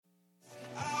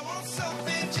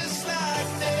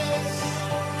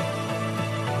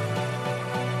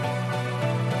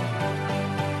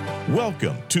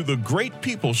Welcome to the Great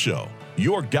People Show,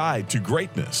 your guide to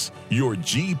greatness, your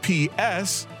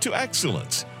GPS to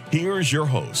excellence. Here's your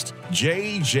host,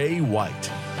 J.J. White.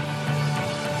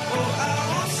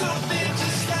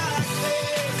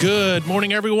 Good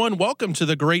morning, everyone. Welcome to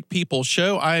the Great People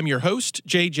Show. I am your host,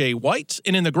 J.J. White,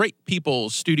 and in the Great People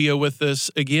studio with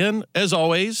us again, as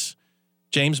always,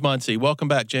 James Muncie. Welcome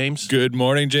back, James. Good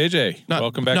morning, JJ.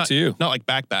 Welcome back to you. Not like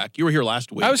back. You were here last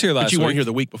week. I was here last week. But you weren't here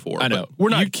the week before. I know. We're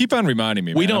not. You keep on reminding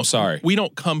me, man. I'm sorry. We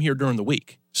don't come here during the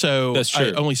week. So that's true.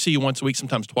 I only see you once a week,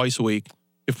 sometimes twice a week,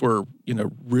 if we're,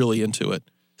 really into it.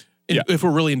 If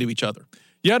we're really into each other.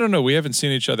 Yeah, I don't know. We haven't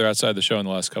seen each other outside the show in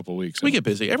the last couple of weeks. We get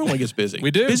busy. Everyone gets busy.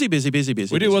 We do. Busy.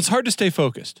 We do. Well, it's hard to stay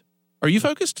focused. Are you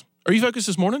focused? Are you focused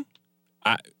this morning?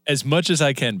 As much as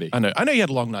I can be. I know you had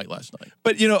a long night last night.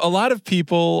 But, a lot of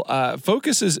people,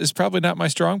 focus is probably not my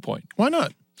strong point. Why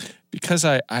not? Because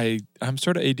I'm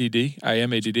sort of ADD. I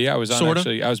am ADD. I was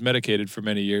I was medicated for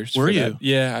many years. Were you? That.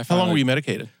 Yeah. How long were you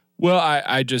medicated? Well,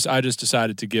 I just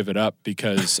decided to give it up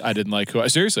because I didn't like I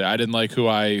didn't like who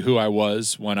I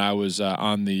was when I was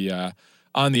on the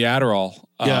Adderall.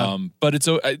 Yeah. But it's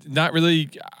not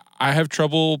really. I have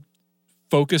trouble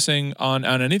focusing on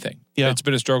anything. Yeah. It's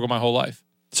been a struggle my whole life.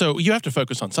 So you have to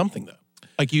focus on something, though.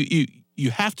 Like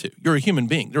you have to. You're a human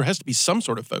being. There has to be some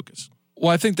sort of focus. Well,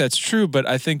 I think that's true, but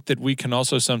I think that we can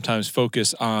also sometimes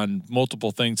focus on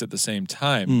multiple things at the same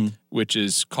time, which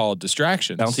is called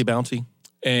distractions. Bouncy.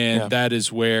 And that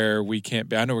is where we can't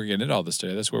be. I know we're getting into all this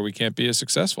today. That's where we can't be as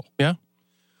successful. Yeah.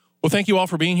 Well, thank you all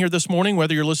for being here this morning,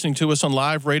 whether you're listening to us on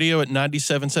live radio at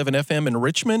 97.7 FM in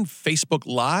Richmond, Facebook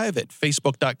Live at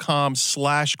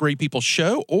facebook.com/Great People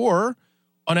Show, or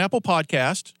on Apple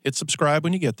Podcast. Hit subscribe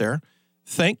when you get there.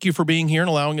 Thank you for being here and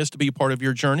allowing us to be a part of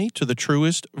your journey to the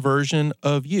truest version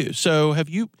of you. So have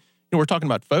you, we're talking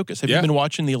about focus. Have you been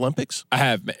watching the Olympics? I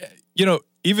have.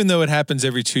 Even though it happens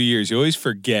every 2 years, you always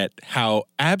forget how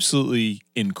absolutely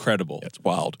incredible It's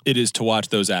wild. it is to watch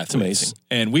those athletes. It's amazing.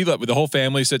 And we the whole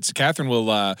family sits. Catherine will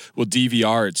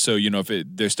DVR it, so if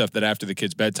there's stuff that after the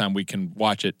kids' bedtime we can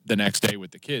watch it the next day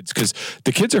with the kids because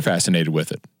the kids are fascinated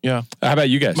with it. Yeah. How about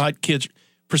you guys? My kids,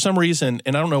 for some reason,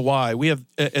 and I don't know why, we have,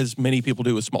 as many people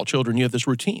do with small children, you have this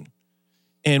routine.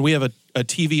 And we have a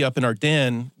TV up in our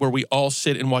den where we all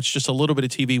sit and watch just a little bit of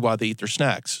TV while they eat their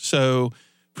snacks. So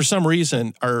for some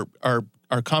reason, our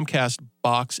Comcast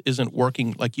box isn't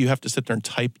working. Like you have to sit there and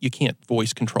type. You can't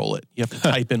voice control it. You have to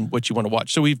type in what you want to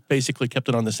watch. So we've basically kept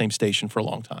it on the same station for a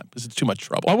long time because it's too much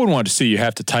trouble. I wouldn't want to see you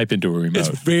have to type into a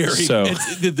remote.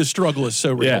 The struggle is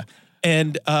so real. Yeah.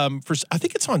 And I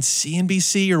think it's on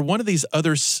CNBC or one of these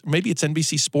others, maybe it's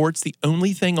NBC Sports. The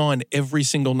only thing on every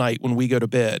single night when we go to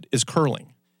bed is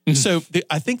curling. So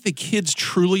I think the kids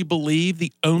truly believe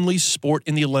the only sport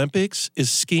in the Olympics is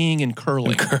skiing and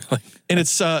curling. And it's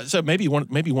so maybe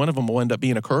one of them will end up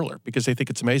being a curler because they think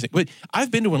it's amazing. But I've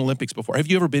been to an Olympics before. Have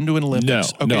you ever been to an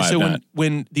Olympics? No. Okay, so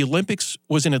when the Olympics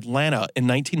was in Atlanta in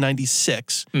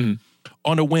 1996,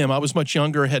 on a whim, I was much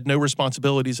younger, had no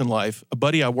responsibilities in life. A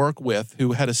buddy I work with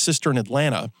who had a sister in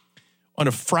Atlanta on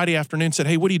a Friday afternoon said,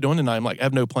 "Hey, what are you doing tonight?" I'm like, "I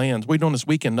have no plans. What are you doing this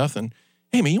weekend?" "Nothing."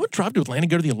 "Hey, man, you want to drive to Atlanta and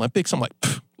go to the Olympics?" I'm like,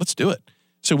 "Let's do it."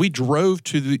 So we drove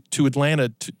to Atlanta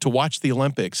to watch the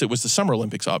Olympics. It was the Summer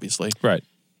Olympics, obviously. Right.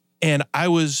 And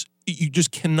you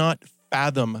just cannot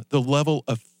fathom the level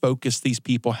of focus these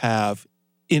people have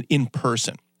in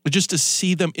person. But just to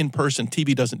see them in person,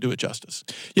 TV doesn't do it justice.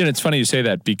 Yeah, and it's funny you say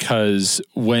that because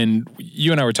when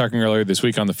you and I were talking earlier this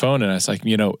week on the phone, and I was like,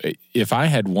 if I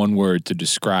had one word to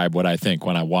describe what I think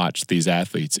when I watch these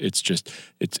athletes, it's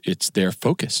they're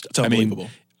focused. It's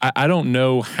unbelievable. I don't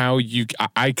know how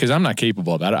because I'm not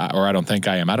capable of that, or I don't think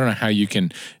I am. I don't know how you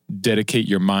can dedicate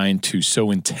your mind to so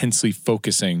intensely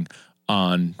focusing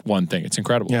on one thing. It's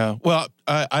incredible. Yeah. Well,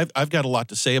 I've got a lot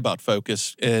to say about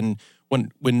focus, and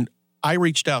when I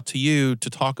reached out to you to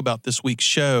talk about this week's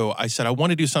show, I said, I want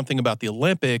to do something about the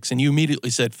Olympics. And you immediately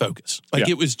said focus.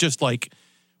 It was just like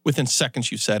within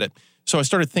seconds you said it. So I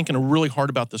started thinking really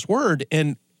hard about this word.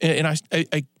 And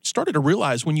I started to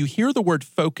realize when you hear the word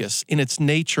focus in its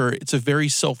nature, it's a very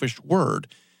selfish word.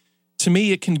 To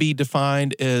me, it can be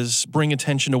defined as bring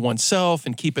attention to oneself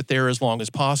and keep it there as long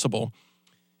as possible.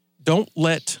 Don't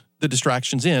let the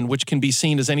distractions in, which can be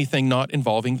seen as anything not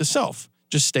involving the self.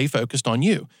 Just stay focused on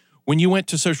you. When we went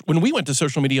to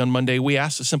social media on Monday, we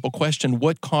asked a simple question: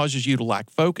 what causes you to lack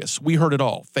focus? We heard it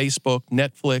all: Facebook,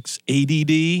 Netflix,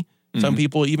 ADD. Some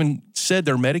people even said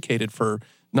they're medicated for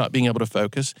not being able to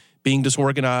focus, being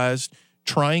disorganized,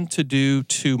 trying to do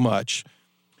too much.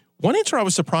 One answer I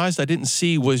was surprised I didn't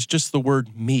see was just the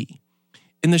word me.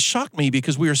 And this shocked me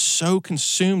because we are so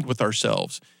consumed with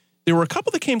ourselves. There were a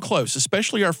couple that came close,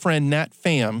 especially our friend Nat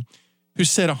Pham, who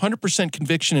said 100%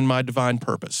 conviction in my divine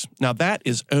purpose. Now, that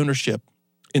is ownership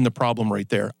in the problem right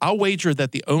there. I'll wager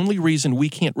that the only reason we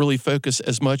can't really focus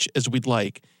as much as we'd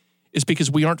like is because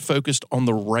we aren't focused on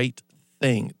the right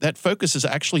thing. That focus is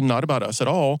actually not about us at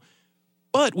all,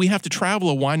 but we have to travel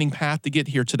a winding path to get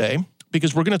here today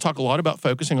because we're going to talk a lot about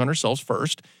focusing on ourselves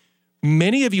first.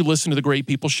 Many of you listen to the Great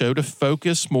People Show to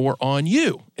focus more on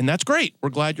you, and that's great. We're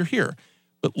glad you're here.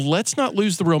 But let's not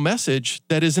lose the real message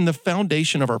that is in the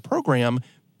foundation of our program.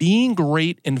 Being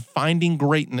great and finding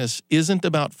greatness isn't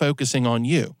about focusing on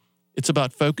you. It's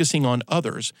about focusing on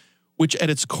others, which at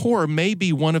its core may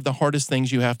be one of the hardest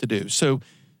things you have to do. So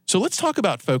let's talk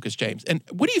about focus, James. And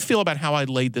what do you feel about how I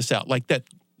laid this out? Like that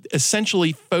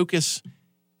essentially focus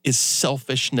is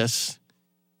selfishness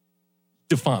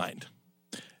defined.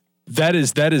 That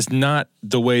is not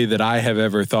the way that I have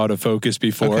ever thought of focus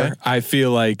before. Okay. I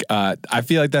feel like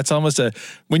that's almost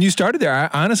when you started there, I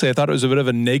thought it was a bit of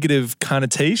a negative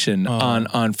connotation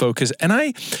on focus. And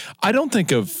I don't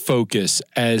think of focus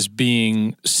as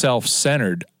being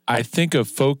self-centered. I think of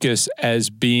focus as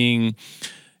being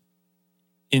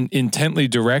intently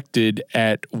directed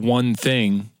at one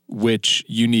thing which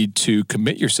you need to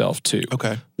commit yourself to.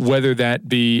 Okay. Whether that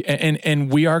be and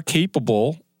we are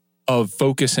capable of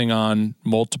focusing on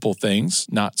multiple things,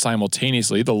 not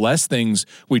simultaneously. The less things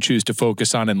we choose to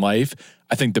focus on in life,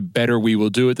 I think the better we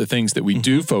will do at the things that we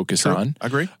do focus on. I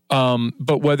agree.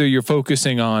 But whether you're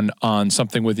focusing on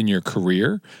something within your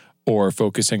career or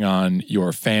focusing on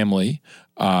your family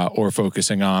or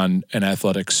focusing on an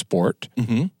athletic sport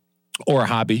or a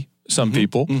hobby, some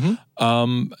people.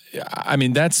 I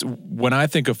mean, that's when I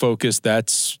think of focus,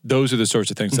 those are the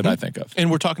sorts of things that I think of. And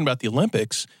we're talking about the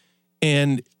Olympics,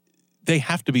 and they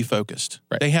have to be focused.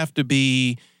 Right. They have to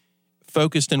be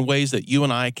focused in ways that you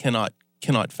and I cannot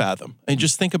fathom. And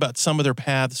just think about some of their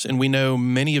paths, and we know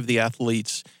many of the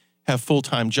athletes have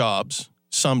full-time jobs.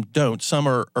 Some don't. Some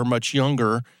are much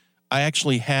younger. I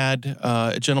actually had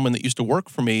a gentleman that used to work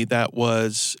for me that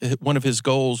was, one of his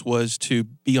goals was to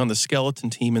be on the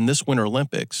skeleton team in this Winter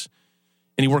Olympics.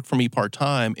 And he worked for me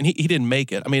part-time, and he didn't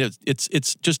make it. I mean,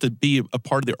 it's just to be a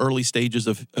part of the early stages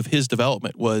of his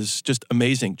development was just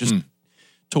amazing. Just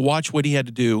to watch what he had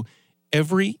to do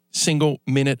every single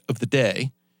minute of the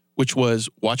day, which was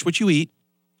watch what you eat,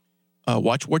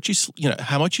 watch what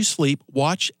how much you sleep,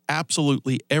 watch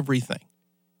absolutely everything,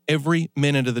 every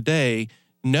minute of the day,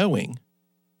 knowing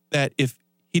that if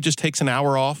he just takes an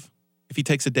hour off, if he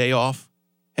takes a day off,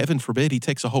 heaven forbid he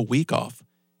takes a whole week off,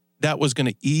 that was going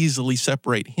to easily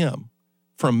separate him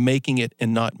from making it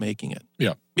and not making it.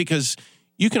 Yeah. Because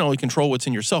you can only control what's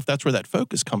in yourself. That's where that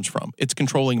focus comes from. It's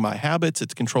controlling my habits.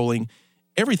 It's controlling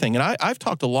everything. And I've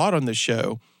talked a lot on this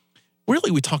show.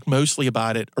 Really, we talked mostly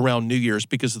about it around New Year's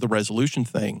because of the resolution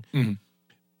thing.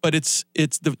 But it's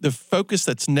the focus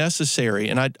that's necessary.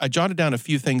 And I jotted down a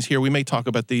few things here. We may talk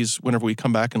about these whenever we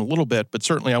come back in a little bit, but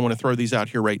certainly I want to throw these out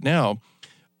here right now.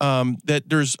 That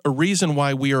there's a reason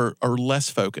why we are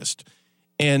less focused.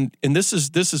 And this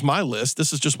is my list.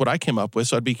 This is just what I came up with.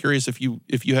 So I'd be curious if you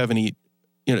have any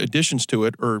additions to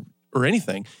it or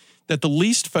anything. That the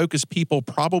least focused people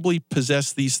probably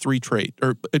possess these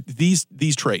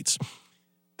these traits.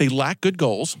 They lack good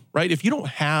goals, right? If you don't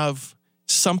have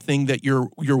something that you're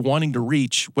wanting to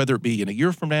reach, whether it be in a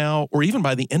year from now or even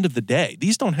by the end of the day,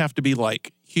 these don't have to be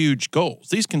like huge goals.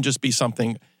 These can just be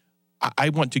something, I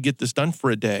want to get this done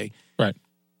for a day. Right.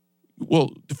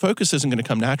 Well, the focus isn't going to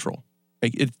come natural.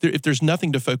 Like if there's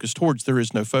nothing to focus towards, there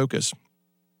is no focus.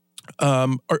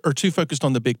 Or too focused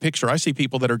on the big picture. I see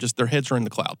people that are just, their heads are in the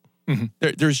cloud.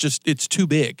 It's too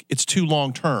big. It's too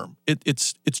long term.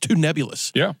 It's too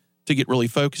nebulous to get really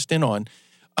focused in on.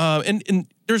 And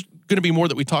there's going to be more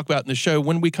that we talk about in the show.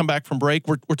 When we come back from break,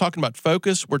 we're talking about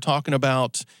focus. We're talking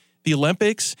about the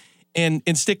Olympics. And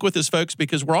stick with us, folks,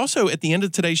 because we're also, at the end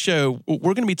of today's show,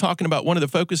 we're going to be talking about one of the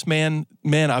focused men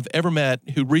I've ever met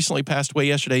who recently passed away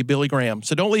yesterday, Billy Graham.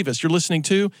 So don't leave us. You're listening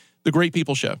to The Great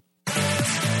People Show.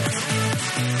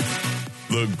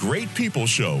 The Great People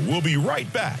Show. We'll be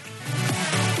right back.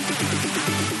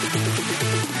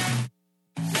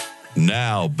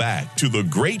 Now back to The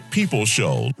Great People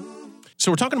Show.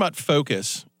 So we're talking about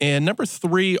focus, and number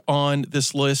 3 on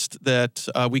this list that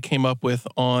we came up with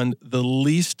on the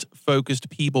least focused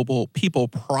people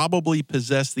probably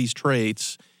possess these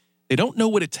traits. They don't know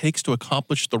what it takes to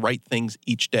accomplish the right things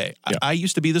each day. Yeah. I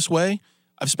used to be this way.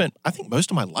 I've spent, I think, most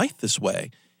of my life this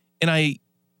way, and I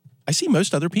see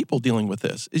most other people dealing with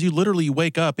this. Is you literally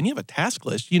wake up and you have a task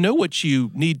list. You know what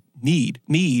you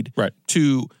need right.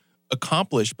 to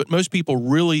accomplish, but most people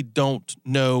really don't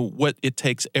know what it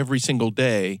takes every single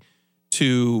day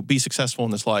to be successful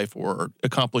in this life or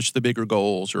accomplish the bigger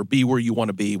goals or be where you want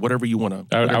to be, whatever you want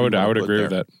to. I would agree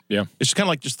with that. Yeah. It's just kind of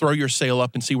like just throw your sail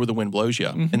up and see where the wind blows you.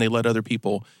 Mm-hmm. And they let other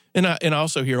people. And I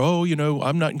also hear,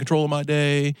 I'm not in control of my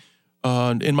day.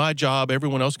 In my job,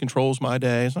 everyone else controls my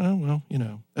day. So,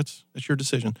 that's your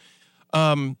decision.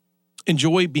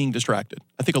 Enjoy being distracted.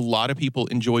 I think a lot of people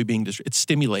enjoy being distracted. It's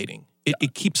stimulating.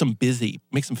 It keeps them busy,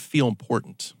 makes them feel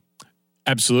important.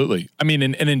 Absolutely. I mean,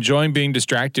 and enjoying being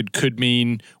distracted could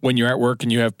mean when you're at work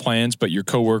and you have plans, but your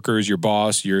coworkers, your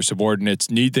boss, your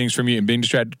subordinates need things from you, and being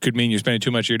distracted could mean you're spending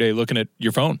too much of your day looking at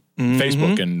your phone,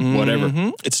 Facebook, and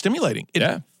whatever. It's stimulating.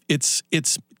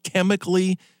 It's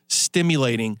chemically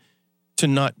stimulating to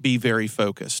not be very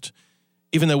focused.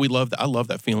 Even though I love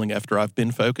that feeling after I've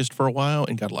been focused for a while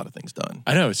and got a lot of things done.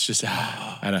 I know. It's just,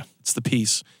 I know. It's the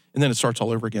peace. And then it starts all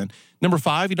over again. Number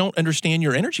 5, you don't understand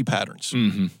your energy patterns.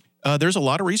 Mm-hmm. There's a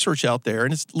lot of research out there,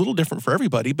 and it's a little different for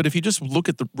everybody. But if you just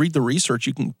read the research,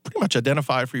 you can pretty much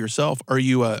identify for yourself. Are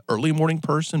you a early morning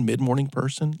person, mid-morning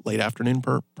person, late afternoon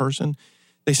person?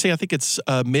 They say, I think it's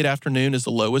mid-afternoon is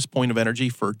the lowest point of energy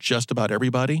for just about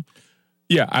everybody.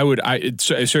 Yeah, it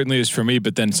certainly is for me,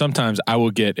 but then sometimes I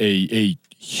will get a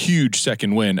huge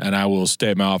second wind, and I will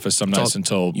stay at my office some nights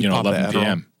until 11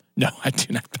 p.m. No, I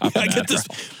do not pop I get this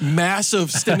massive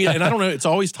stimulus, and I don't know, it's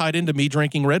always tied into me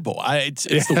drinking Red Bull. It's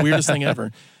the weirdest thing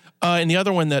ever. And the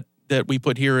other one that we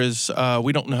put here is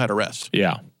we don't know how to rest.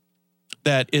 Yeah.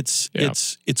 That it's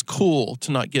cool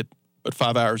to not get but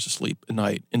 5 hours of sleep a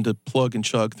night and to plug and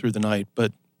chug through the night.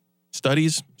 But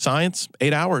studies, science,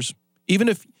 8 hours. Even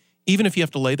if you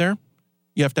have to lay there,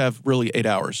 you have to have really 8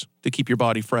 hours to keep your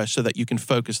body fresh so that you can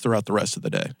focus throughout the rest of the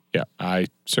day. Yeah, I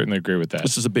certainly agree with that.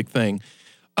 This is a big thing.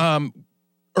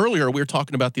 Earlier, we were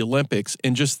talking about the Olympics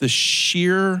and just the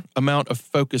sheer amount of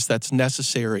focus that's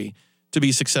necessary to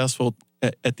be successful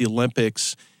at the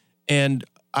Olympics. And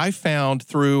I found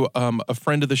through a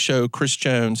friend of the show, Chris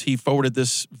Jones, he forwarded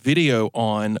this video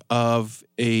of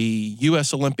a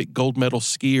U.S. Olympic gold medal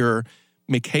skier,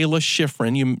 Michaela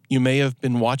Schifrin. You may have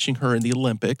been watching her in the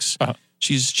Olympics. Uh-huh.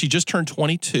 She just turned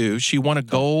 22. She won a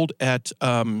gold at,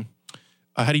 how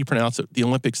do you pronounce it? The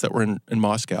Olympics that were in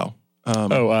Moscow.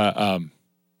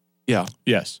 Yeah.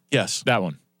 Yes. That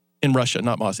one. In Russia,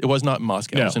 not Moscow. It was not in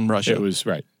Moscow. No, it was in Russia. It was,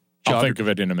 right. I'll think of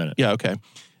it in a minute. Yeah, okay.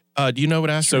 Do you know what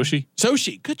astro? Sochi.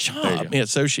 Sochi. Good job. Yeah,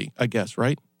 Sochi, I guess,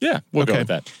 right? Yeah, we'll go with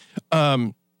that.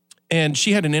 And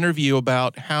she had an interview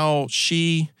about how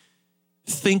she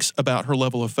thinks about her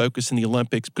level of focus in the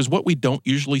Olympics, because what we don't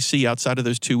usually see outside of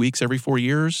those 2 weeks every 4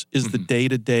 years is the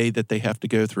day-to-day that they have to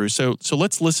go through. So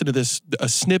let's listen to a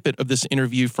snippet of this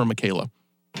interview from Michaela.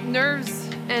 Nerves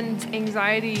and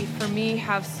anxiety for me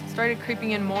have started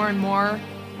creeping in more and more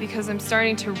because I'm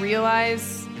starting to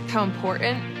realize how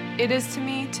important it is to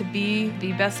me to be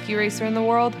the best ski racer in the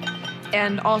world.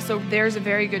 And also there's a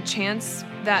very good chance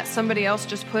that somebody else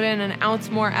just put in an ounce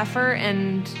more effort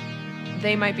and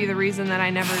they might be the reason that I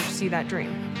never see that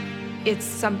dream. It's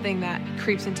something that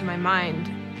creeps into my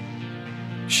mind.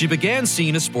 She began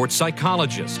seeing a sports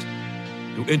psychologist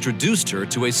who introduced her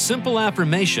to a simple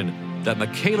affirmation that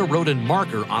Michaela wrote in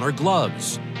marker on her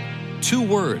gloves. 2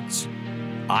 words,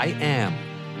 I am.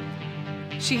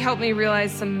 She helped me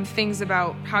realize some things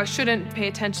about how I shouldn't pay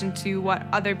attention to what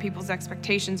other people's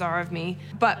expectations are of me,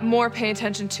 but more pay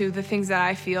attention to the things that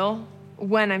I feel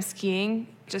when I'm skiing.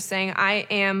 Just saying, I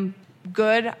am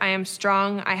good, I am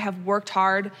strong, I have worked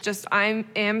hard, just I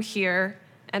am here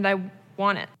and I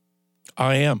want it.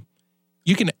 I am.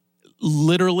 You can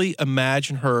literally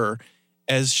imagine her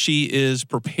as she is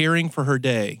preparing for her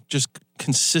day, just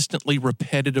consistently,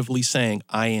 repetitively saying,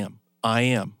 I am, I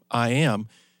am, I am.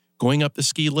 Going up the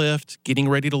ski lift, getting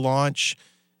ready to launch.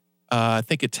 I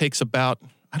think it takes about,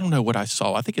 I don't know what I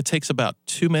saw. I think it takes about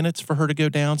 2 minutes for her to go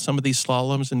down some of these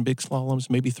slaloms and big slaloms,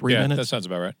 maybe 3 minutes. Yeah, that sounds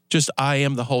about right. Just I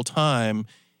am the whole time.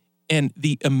 And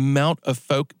the amount of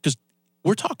focus, because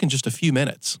we're talking just a few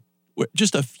minutes.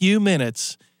 Just a few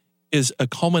minutes is a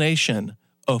culmination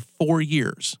of 4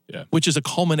 years, which is a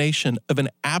culmination of an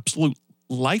absolute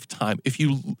lifetime. If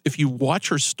you watch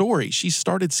her story, she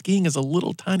started skiing as a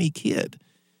little tiny kid.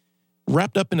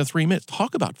 Wrapped up into 3 minutes.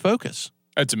 Talk about focus.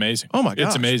 It's amazing. Oh my gosh.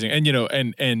 It's amazing.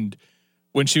 And and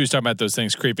when she was talking about those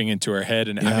things creeping into her head,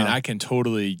 and I mean, I can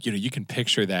totally, you can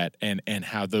picture that and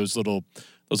how those little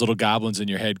goblins in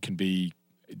your head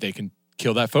they can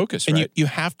kill that focus. And right? you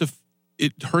have to,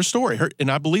 her story,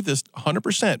 and I believe this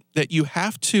 100%, that you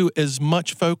have to as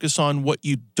much focus on what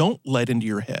you don't let into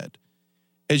your head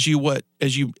as you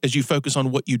focus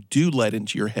on what you do let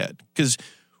into your head. Because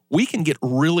we can get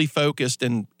really focused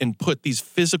and put these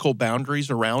physical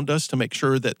boundaries around us to make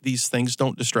sure that these things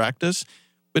don't distract us.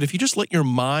 But if you just let your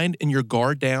mind and your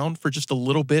guard down for just a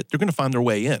little bit, they're going to find their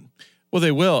way in. Well,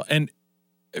 they will. And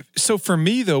so for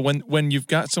me, though, when you've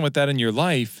got someone like that in your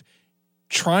life,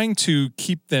 trying to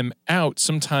keep them out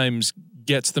sometimes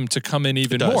gets them to come in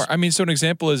even more. I mean, so an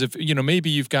example is if, maybe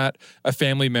you've got a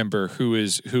family member who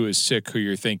is sick who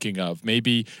you're thinking of.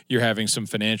 Maybe you're having some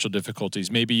financial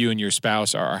difficulties. Maybe you and your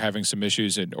spouse are having some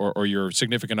issues or your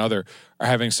significant other are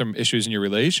having some issues in your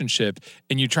relationship,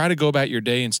 and you try to go about your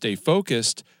day and stay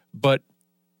focused, but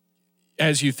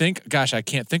as you think, gosh, I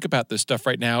can't think about this stuff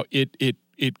right now, it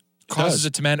causes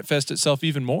it to manifest itself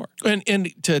even more.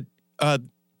 And to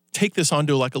take this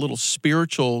onto like a little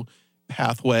spiritual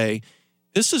pathway,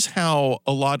 this is how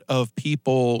a lot of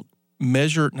people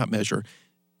manage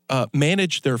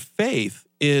their faith.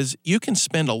 Is you can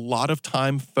spend a lot of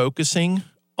time focusing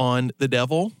on the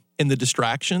devil and the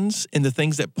distractions and the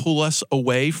things that pull us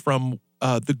away from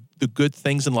the good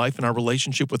things in life and our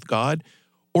relationship with God,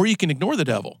 or you can ignore the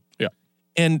devil. Yeah.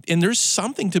 And there's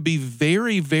something to be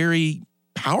very, very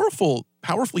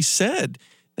powerfully said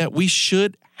that we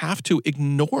should have to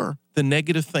ignore the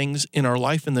negative things in our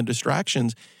life and the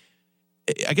distractions.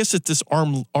 I guess it's this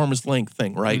arm's length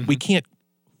thing, right? Mm-hmm. We can't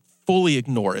fully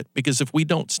ignore it because if we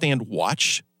don't stand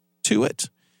watch to it,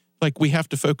 like we have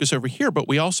to focus over here, but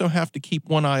we also have to keep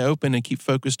one eye open and keep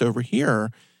focused over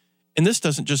here. And this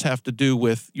doesn't just have to do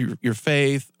with your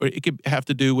faith, or it could have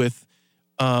to do with,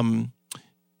 for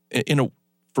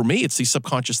me, it's these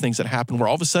subconscious things that happen where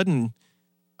all of a sudden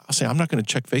I'll say, I'm not going to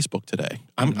check Facebook today.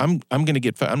 I'm not going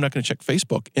to check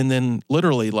Facebook. And then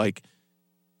literally like,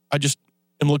 I just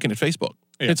am looking at Facebook.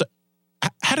 Yeah. It's like,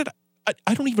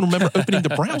 I don't even remember opening the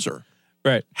browser.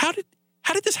 Right. How did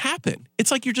this happen?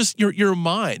 It's like your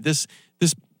mind, this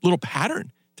little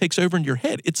pattern takes over in your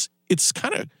head. It's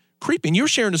kind of creepy. And you were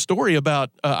sharing a story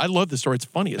about, I love this story. It's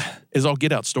funny as all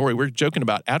get out story. We were joking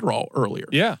about Adderall earlier.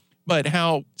 Yeah. But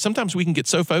how sometimes we can get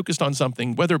so focused on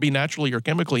something, whether it be naturally or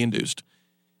chemically induced,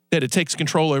 that it takes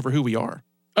control over who we are.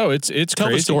 Oh, it's Tell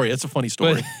crazy. the story. It's a funny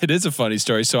story. But it is a funny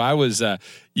story. So I was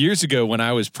years ago when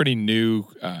I was pretty new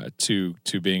to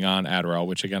being on Adderall,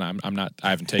 which again I'm not.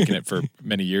 I haven't taken it for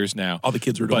many years now. All the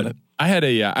kids were doing it. I had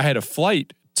a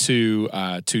flight to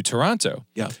Toronto.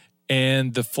 Yeah.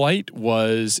 And the flight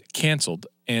was canceled,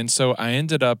 and so I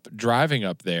ended up driving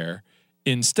up there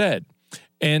instead.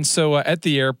 And so at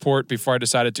the airport, before I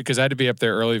decided to, because I had to be up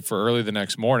there early the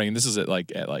next morning, and this is at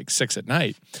like 6 at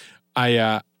night,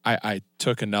 I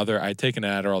took another. I'd taken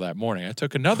an Adderall that morning. I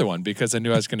took another one because I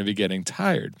knew I was going to be getting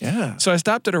tired. Yeah. So I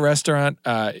stopped at a restaurant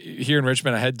here in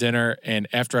Richmond. I had dinner, and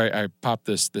after I popped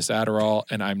this Adderall,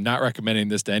 and I'm not recommending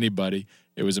this to anybody.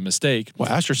 It was a mistake. Well,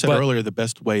 Asher said earlier the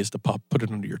best way is to put it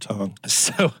under your tongue.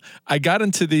 So I got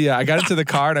into the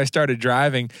car and I started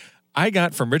driving. I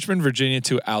got from Richmond, Virginia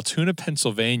to Altoona,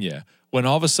 Pennsylvania, when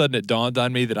all of a sudden it dawned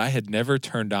on me that I had never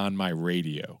turned on my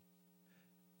radio.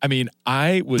 I mean,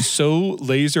 I was so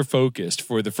laser focused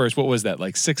for the first, what was that,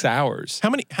 like 6 hours?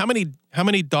 How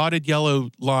many dotted yellow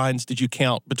lines did you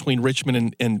count between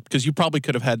Richmond and because you probably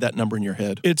could have had that number in your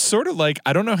head? It's sort of like,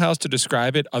 I don't know how else to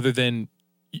describe it other than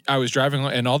I was driving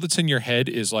and all that's in your head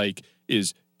is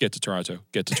get to Toronto,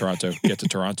 get to Toronto, get to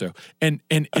Toronto. And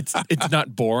it's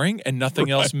not boring and nothing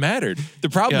else mattered. The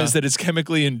problem is that it's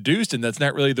chemically induced and that's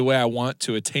not really the way I want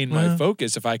to attain my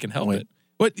focus if I can help it.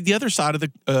 But the other side of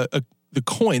the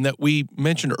coin that we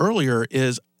mentioned earlier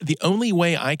is the only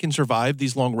way I can survive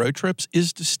these long road trips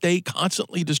is to stay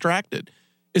constantly distracted,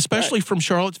 especially from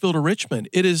Charlottesville to Richmond.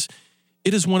 It is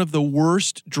one of the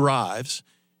worst drives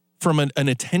from an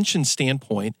attention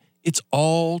standpoint. It's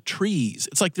all trees.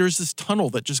 It's like there's this tunnel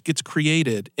that just gets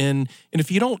created. And if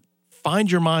you don't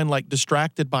find your mind like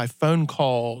distracted by phone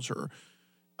calls or,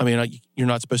 I mean, you're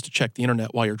not supposed to check the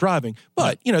internet while you're driving,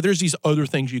 but there's these other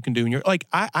things you can do. And you're like,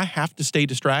 I have to stay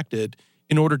distracted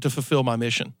in order to fulfill my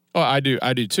mission. Oh, I do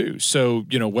too. So,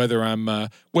 whether I'm,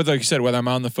 like you said, whether I'm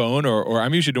on the phone or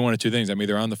I'm usually doing one of two things. I'm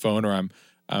either on the phone or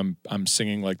I'm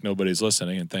singing like nobody's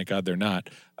listening, and thank God they're not.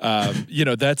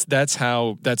 That's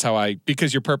how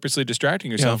because you're purposely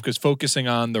distracting yourself because focusing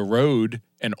on the road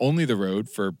and only the road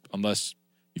unless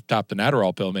you've topped an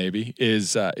Adderall pill maybe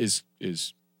is not,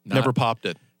 never popped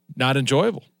it. Not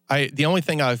enjoyable. The only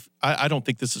thing I don't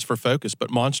think this is for focus,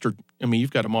 but Monster. I mean,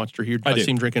 you've got a Monster here. I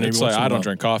see him drinking every once in a while. I don't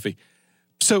drink coffee.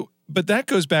 So, but that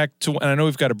goes back to, and I know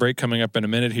we've got a break coming up in a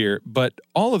minute here, but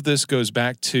all of this goes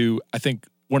back to, I think,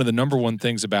 one of the number one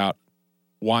things about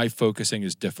why focusing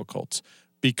is difficult,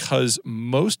 because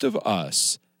most of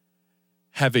us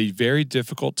have a very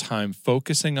difficult time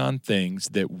focusing on things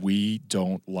that we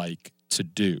don't like to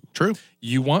do. True.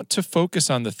 You want to focus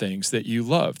on the things that you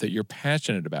love, that you're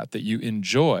passionate about, that you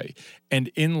enjoy. And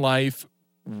in life,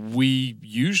 we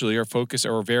usually are focused,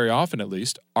 or very often at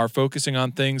least, are focusing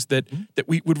on things that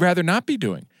we would rather not be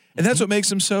doing. And that's what makes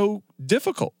them so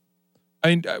difficult. I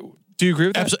mean, do you agree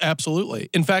with that? Absolutely.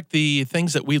 In fact, the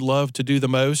things that we love to do the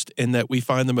most and that we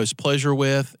find the most pleasure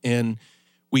with, and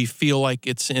we feel like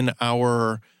it's in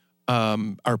our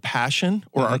passion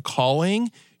or our calling,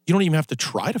 you don't even have to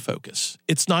try to focus.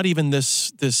 It's not even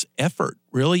this effort,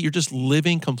 really. You're just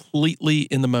living completely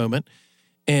in the moment.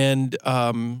 And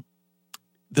I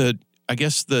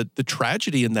guess the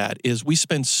tragedy in that is we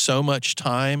spend so much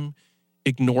time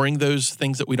ignoring those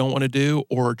things that we don't want to do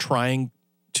or trying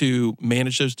to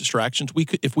manage those distractions.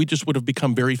 If we just would have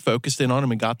become very focused in on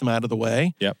them and got them out of the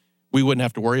way, we wouldn't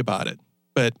have to worry about it.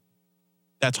 But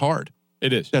that's hard.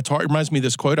 It is. That's hard. It reminds me of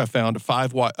this quote I found: a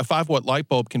 5-watt light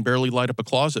bulb can barely light up a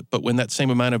closet, but when that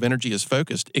same amount of energy is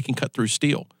focused, it can cut through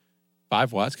steel.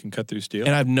 5 watts can cut through steel.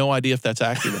 And I have no idea if that's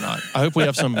accurate or not. I hope we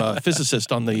have some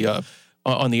physicist on the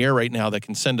air right now that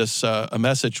can send us a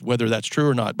message whether that's true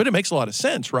or not. But it makes a lot of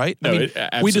sense, right? No, I mean,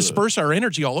 absolutely. We disperse our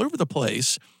energy all over the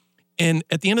place, and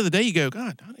at the end of the day, you go,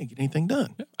 God, I didn't get anything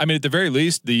done. I mean, at the very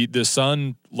least, the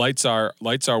sun lights our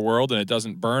world, and it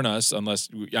doesn't burn us unless,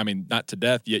 not to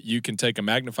death. Yet you can take a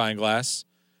magnifying glass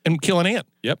and kill an ant.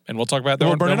 Yep, and we'll talk about that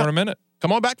more in a minute.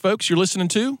 Come on back, folks. You're listening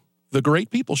to The Great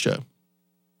People Show.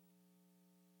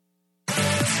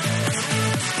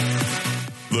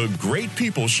 The Great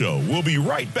People Show will be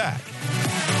right back.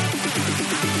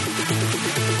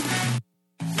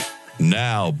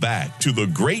 Now back to The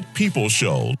Great People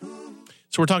Show.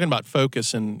 So we're talking about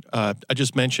focus, and I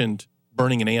just mentioned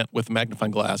burning an ant with a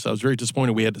magnifying glass. I was very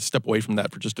disappointed we had to step away from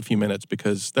that for just a few minutes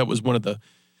because that was one of the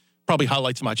probably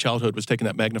highlights of my childhood, was taking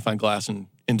that magnifying glass and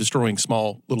destroying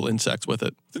small little insects with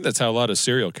it. I think that's how a lot of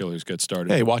serial killers get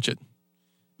started. Hey, watch it.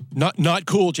 Not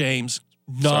cool, James.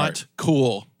 Not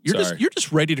cool. You're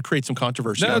just ready to create some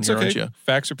controversy on here, aren't you?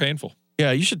 Facts are painful.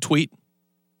 Yeah, you should tweet.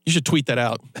 You should tweet that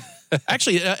out.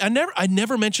 Actually, I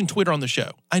never mentioned Twitter on the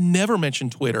show. I never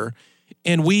mentioned Twitter,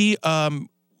 and we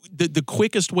the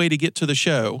quickest way to get to the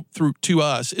show to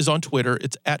us is on Twitter.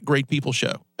 It's at Great People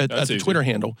Show at the Twitter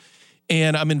handle,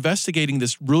 and I'm investigating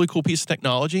this really cool piece of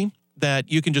technology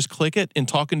that you can just click it and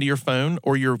talk into your phone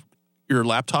or your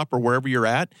laptop or wherever you're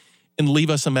at, and leave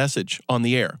us a message on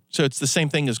the air. So it's the same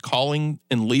thing as calling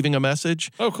and leaving a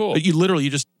message. Oh, cool. But you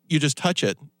just touch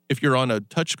it if you're on a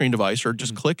touchscreen device, or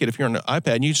just click it if you're on an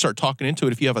iPad, and you start talking into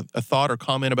it if you have a thought or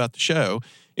comment about the show.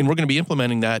 And we're going to be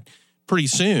implementing that pretty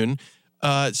soon.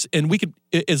 And we could,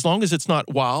 as long as it's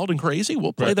not wild and crazy,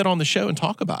 we'll play that on the show and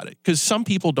talk about it. Because some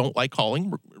people don't like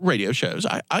calling radio shows.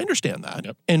 I understand that.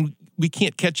 Yep. And we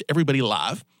can't catch everybody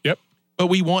live. Yep. But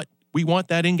we want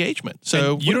that engagement.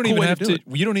 So you don't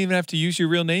even have to use your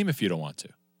real name if you don't want to.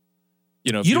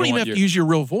 You don't even have to use your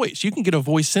real voice. You can get a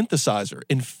voice synthesizer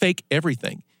and fake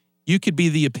everything. You could be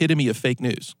the epitome of fake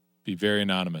news. Be very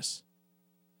anonymous.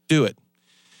 Do it.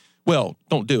 Well,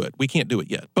 don't do it. We can't do it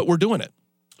yet, but we're doing it.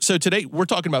 So today we're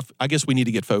talking about, I guess we need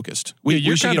to get focused. We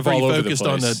should kind get of all over the focused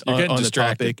place. on the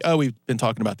topic. Oh, we've been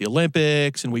talking about the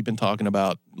Olympics, and we've been talking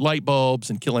about light bulbs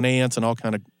and killing ants and all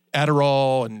kind of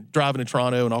Adderall and driving to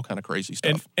Toronto and all kind of crazy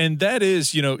stuff. And that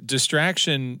is,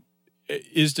 distraction.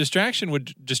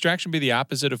 Would distraction be the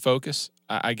opposite of focus?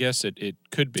 I guess it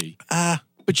could be.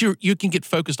 But you can get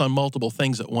focused on multiple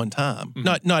things at one time,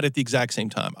 not at the exact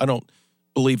same time. I don't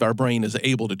believe our brain is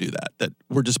able to do that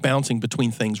we're just bouncing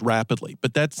between things rapidly.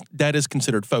 But that is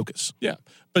considered focus. Yeah.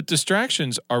 But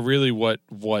distractions are really what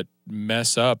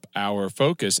mess up our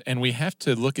focus. And we have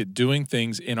to look at doing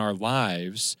things in our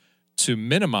lives to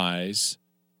minimize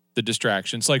the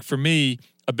distractions. Like for me,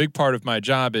 a big part of my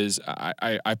job is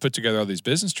I put together all these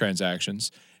business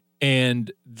transactions,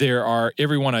 and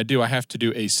every one I do, I have to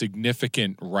do a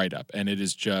significant write-up, and it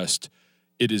is just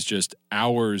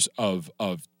hours of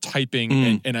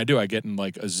typing, and I get in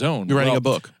like a zone. You're writing a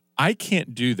book. I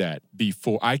can't do that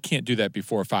before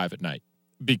 5 at night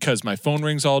because my phone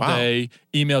rings all day,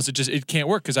 emails, it can't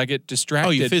work because I get distracted.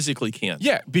 Oh, you physically can't.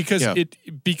 Yeah, because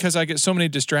I get so many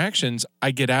distractions,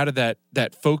 I get out of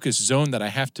that focus zone that I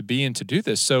have to be in to do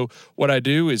this. So what I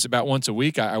do is about once a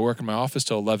week, I work in my office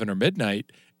till 11 or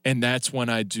midnight, and that's when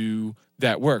I do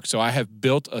that work. So I have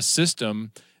built a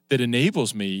system that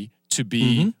enables me to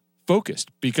be focused,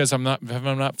 because if I'm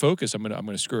not focused, I'm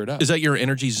gonna screw it up. Is that your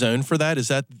energy zone for that? Is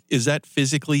that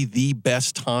physically the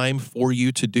best time for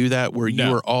you to do that? Where you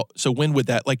are all, so when would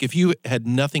that, like if you had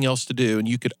nothing else to do and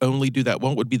you could only do that,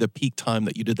 what would be the peak time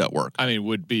that you did that work? I mean, it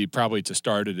would be probably to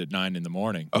start it at 9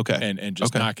 a.m. Okay. And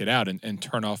just knock it out and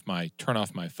turn off my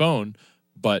phone.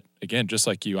 But again, just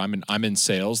like you, I'm in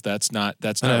sales. That's not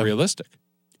realistic.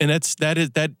 And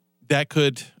that that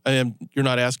could, and you're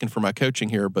not asking for my coaching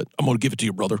here, but I'm going to give it to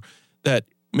you, brother, that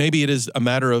maybe it is a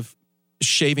matter of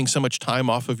shaving so much time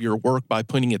off of your work by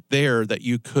putting it there that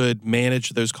you could manage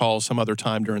those calls some other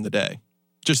time during the day.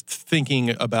 Just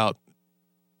thinking about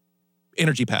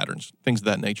energy patterns, things of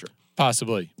that nature.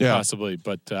 Possibly.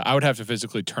 But I would have to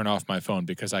physically turn off my phone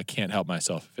because I can't help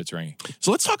myself if it's ringing.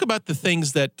 So let's talk about the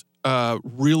things that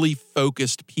really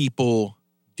focused people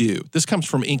do. This comes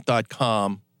from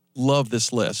Inc.com. Love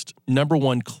this list. Number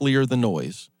 1, clear the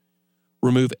noise.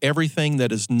 Remove everything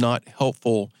that is not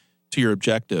helpful to your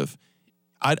objective.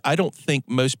 I don't think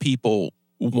most people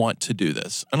want to do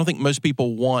this. I don't think most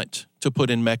people want to put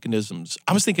in mechanisms.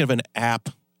 I was thinking of an app.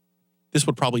 This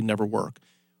would probably never work.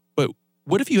 But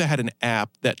what if you had an app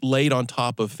that laid on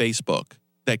top of Facebook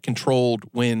that controlled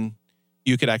when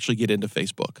you could actually get into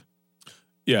Facebook?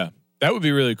 Yeah, that would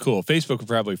be really cool. Facebook would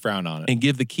probably frown on it. And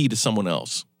give the key to someone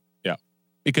else. Yeah.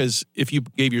 Because if you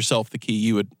gave yourself the key,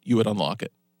 you would unlock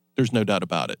it. There's no doubt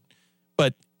about it.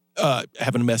 But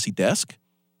having a messy desk,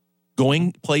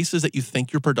 going places that you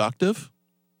think you're productive,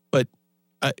 but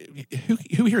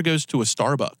who here goes to a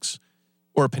Starbucks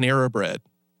or a Panera Bread?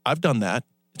 I've done that.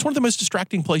 It's one of the most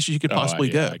distracting places you could possibly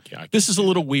go. This is a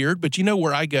little weird, but you know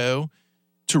where I go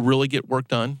to really get work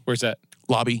done? Where's that?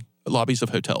 Lobbies of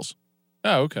hotels.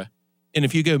 Oh, okay. And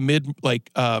if you go mid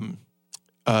to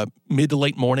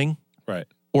late morning, right,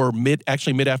 or mid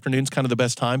afternoon's kind of the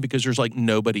best time because there's like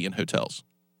nobody in hotels.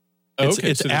 Okay,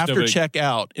 it's after check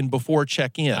out and before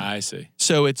check in. I see.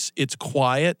 So it's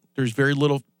quiet. There's very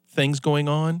little things going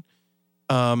on.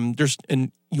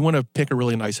 And you want to pick a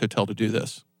really nice hotel to do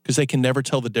this because they can never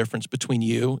tell the difference between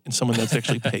you and someone that's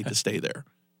actually paid to stay there.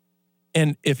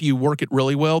 And if you work it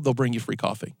really well, they'll bring you free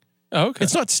coffee. Oh, okay.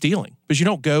 It's not stealing because you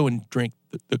don't go and drink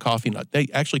the coffee nut. They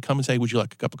actually come and say, "Would you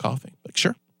like a cup of coffee?" Like,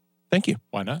 sure, thank you.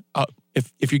 Why not?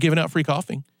 If you're giving out free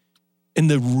coffee, and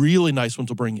the really nice ones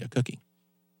will bring you a cookie.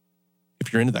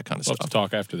 If you're into that kind of We'll stuff. have to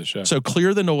talk after the show. So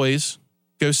clear the noise.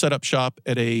 Go set up shop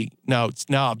at now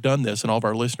I've done this, and all of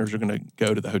our listeners are going to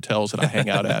go to the hotels that I hang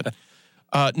out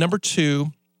at. Number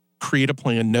 2, create a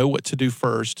plan. Know what to do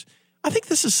first. I think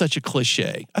this is such a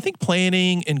cliche. I think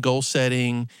planning and goal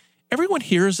setting, everyone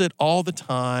hears it all the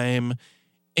time,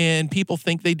 and people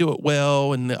think they do it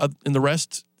well, and the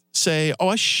rest say, "Oh,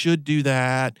 I should do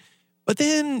that," but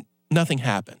then nothing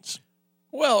happens.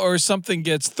 Well, or something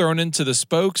gets thrown into the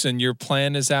spokes and your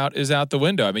plan is out the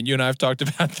window. I mean, you and I have talked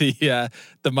about the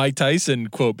Mike Tyson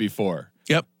quote before.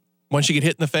 Yep. Once you get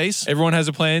hit in the face, everyone has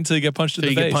a plan until you get punched in the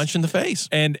face. You get punched in the face.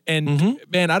 And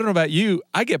man, I don't know about you,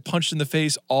 I get punched in the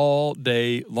face all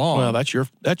day long. Well, that's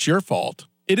your fault.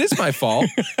 It is my fault.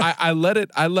 I let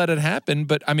it happen.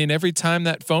 But I mean, every time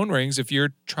that phone rings, if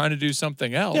you're trying to do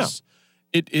something else,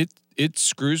 it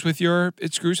screws with your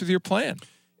plan.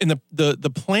 In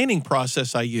the planning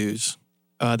process I use,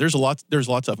 there's lots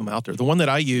of them out there. The one that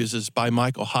I use is by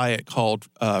Michael Hyatt called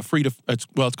it's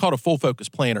called a Full Focus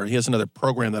Planner. He has another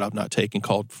program that I've not taken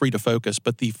called Free to Focus,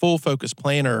 but the Full Focus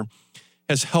Planner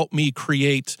has helped me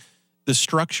create the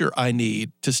structure I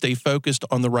need to stay focused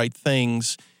on the right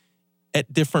things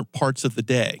at different parts of the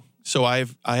day. So I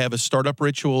have a startup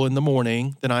ritual in the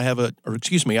morning, then I have a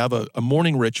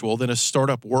morning ritual, then a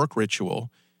startup work ritual,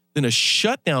 then a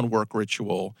shutdown work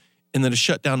ritual, and then a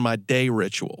shutdown my day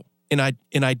ritual. And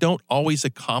I don't always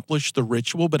accomplish the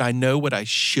ritual, but I know what I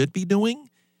should be doing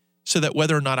so that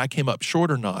whether or not I came up short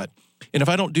or not, and if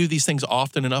I don't do these things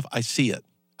often enough, I see it.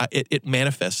 It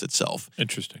manifests itself.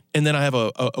 Interesting. And then I have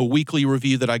a weekly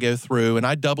review that I go through, and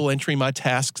I double entry my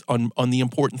tasks on the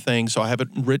important things. So I have it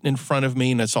written in front of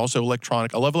me, and it's also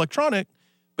electronic. I love electronic,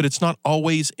 but it's not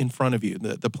always in front of you.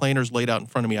 The planner's laid out in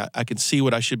front of me. I can see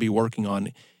what I should be working on.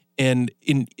 And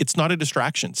it's not a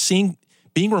distraction.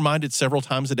 Being reminded several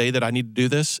times a day that I need to do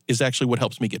this is actually what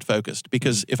helps me get focused.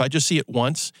 Because if I just see it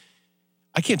once,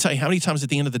 I can't tell you how many times at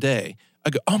the end of the day I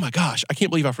go, "Oh my gosh, I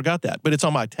can't believe I forgot that." But it's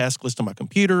on my task list on my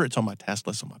computer. It's on my task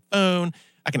list on my phone.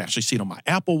 I can actually see it on my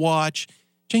Apple Watch.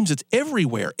 James, it's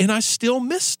everywhere, and I still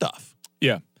miss stuff.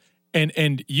 Yeah.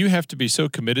 And you have to be so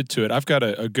committed to it. I've got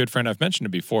a good friend. I've mentioned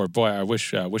it before. Boy, I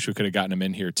wish we could have gotten him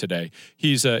in here today.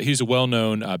 He's a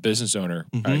well-known business owner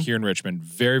here in Richmond,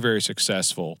 very, very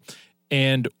successful.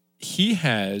 And he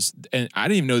has, and I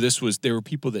didn't even know there were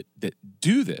people that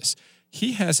do this.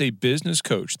 He has a business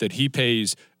coach that he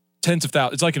pays tens of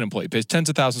thousands. It's like an employee, pays tens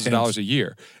of thousands of dollars a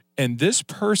year. And this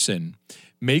person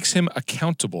makes him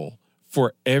accountable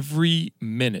for every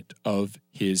minute of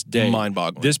his day.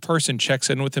 Mind-boggling. This person checks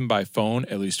in with him by phone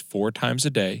at least 4 times a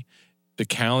day. The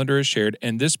calendar is shared,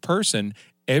 and this person,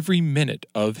 every minute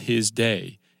of his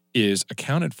day is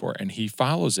accounted for, and he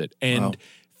follows it. And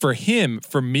for him,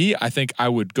 for me, I think I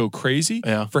would go crazy.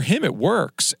 Yeah. For him, it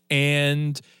works.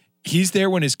 And he's there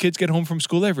when his kids get home from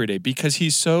school every day because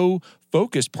he's so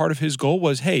focused. Part of his goal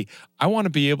was, hey, I want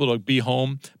to be able to be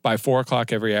home by 4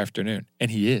 o'clock every afternoon. And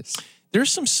he is.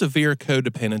 There's some severe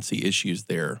codependency issues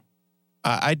there.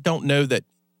 I don't know that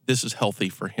this is healthy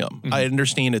for him. Mm-hmm. I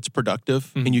understand it's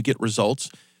productive and you get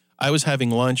results. I was having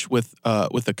lunch with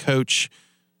a coach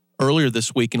earlier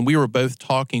this week, and we were both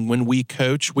talking. When we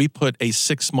coach, we put a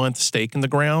 6-month stake in the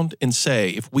ground and say,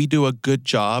 if we do a good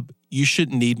job, you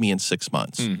shouldn't need me in 6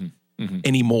 months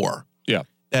anymore. Yeah.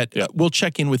 We'll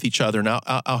check in with each other, and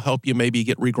I'll help you maybe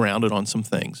get regrounded on some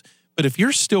things. But if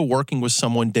you're still working with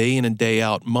someone day in and day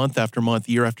out, month after month,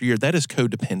 year after year, that is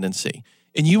codependency.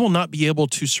 And you will not be able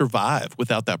to survive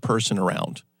without that person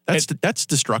around. That's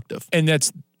destructive. And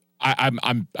that's,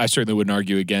 I certainly wouldn't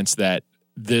argue against that.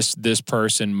 This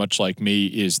person, much like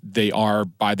me, they are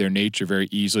by their nature very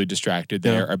easily distracted.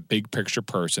 They are a big picture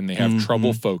person. They have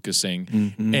trouble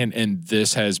focusing, and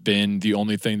this has been the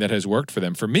only thing that has worked for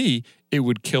them. For me, it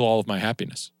would kill all of my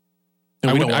happiness.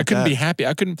 I couldn't be happy.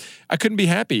 I couldn't be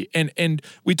happy. And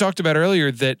we talked about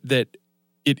earlier that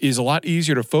it is a lot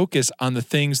easier to focus on the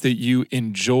things that you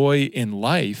enjoy in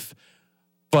life,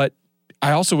 but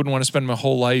I also wouldn't want to spend my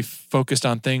whole life focused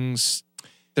on things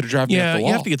that are driving me up the wall.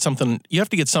 You have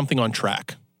to get something on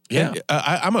track. Yeah. And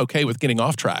I'm okay with getting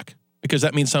off track because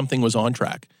that means something was on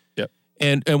track. Yep.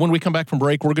 And when we come back from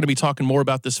break, we're going to be talking more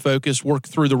about this focus, work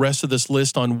through the rest of this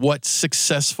list on what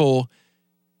successful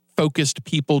focused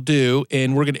people do,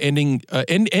 and we're going to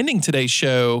ending today's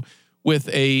show with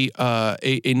a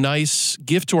nice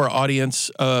gift to our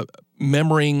audience,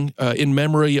 in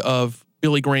memory of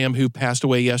Billy Graham, who passed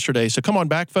away yesterday. So come on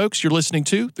back, folks. You're listening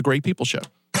to The Great People Show.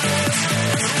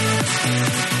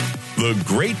 The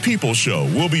Great People Show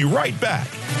will be right back.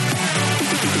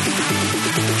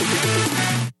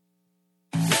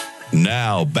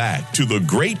 Now back to The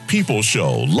Great People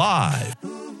Show live.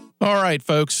 All right,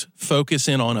 folks, focus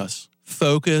in on us.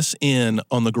 Focus in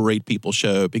on The Great People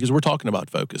Show because we're talking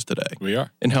about focus today. We are.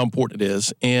 And how important it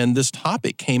is. And this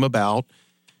topic came about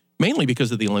mainly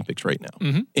because of the Olympics right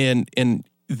now. And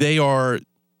they are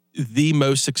the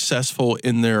most successful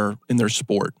in their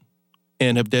sport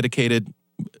and have dedicated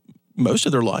most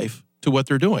of their life to what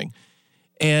they're doing.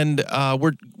 And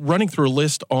we're running through a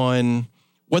list on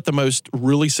what the most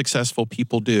really successful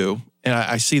people do. And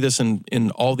I see this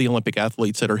in all the Olympic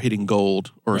athletes that are hitting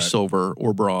gold or silver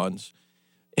or bronze.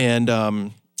 And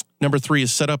number 3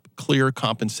 is set up clear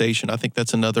compensation. I think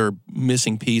that's another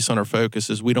missing piece on our focus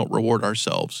is we don't reward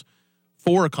ourselves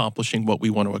for accomplishing what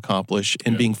we want to accomplish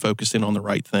and being focused in on the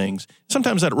right things.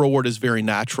 Sometimes that reward is very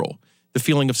natural. The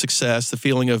feeling of success, the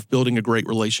feeling of building a great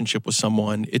relationship with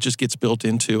someone, it just gets built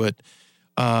into it.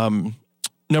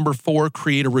 Number 4,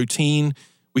 create a routine.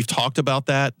 We've talked about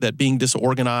that being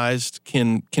disorganized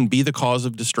can be the cause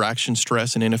of distraction,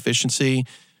 stress, and inefficiency.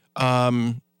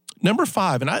 Number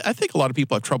 5, and I think a lot of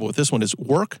people have trouble with this one, is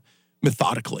work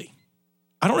methodically.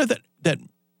 I don't know that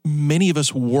many of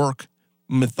us work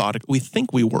methodically. We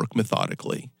think we work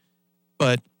methodically,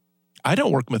 but I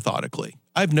don't work methodically.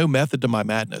 I have no method to my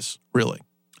madness, really.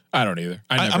 I don't either.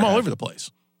 I'm all over the place.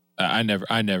 I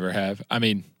never have. I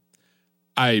mean,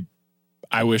 I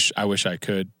wish I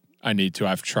could. I need to.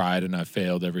 I've tried and I've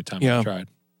failed every time I've tried.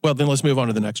 Well, then let's move on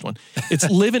to the next one. It's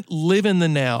live in the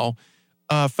now.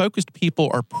 Focused people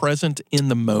are present in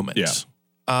the moment.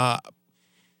 Yeah.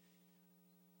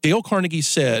 Dale Carnegie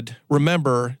said,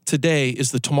 remember, today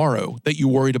is the tomorrow that you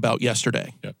worried about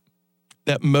yesterday. Yep.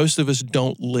 That most of us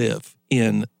don't live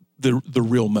in the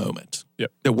real moment.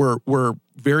 Yep. That we're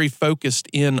very focused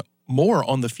in more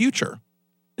on the future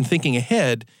and thinking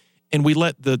ahead, and we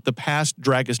let the past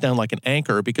drag us down like an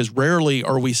anchor because rarely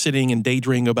are we sitting and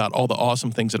daydreaming about all the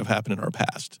awesome things that have happened in our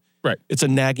past. Right. It's a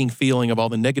nagging feeling of all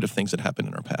the negative things that happened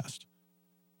in our past.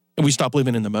 And we stop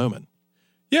living in the moment.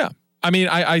 Yeah. I mean,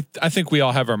 I think we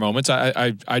all have our moments.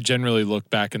 I generally look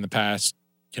back in the past,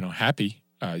 happy,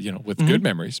 with good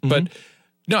memories. But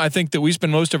no, I think that we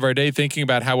spend most of our day thinking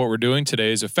about how what we're doing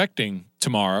today is affecting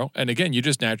tomorrow. And again, you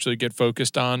just naturally get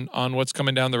focused on what's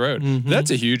coming down the road.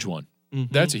 That's a huge one.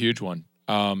 That's a huge one.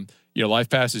 Life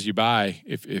passes you by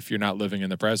if you're not living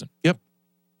in the present. Yep.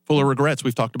 Full of regrets.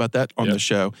 We've talked about that on the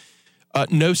show.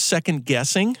 No second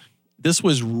guessing. This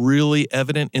was really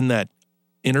evident in that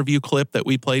interview clip that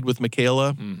we played with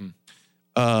Michaela,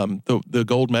 the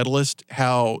gold medalist,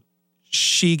 how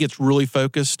she gets really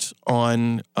focused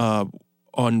on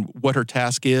what her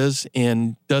task is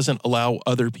and doesn't allow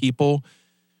other people,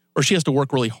 or she has to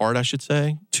work really hard, I should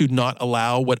say, to not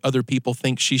allow what other people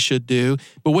think she should do.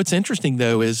 But what's interesting,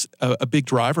 though, is a big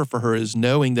driver for her is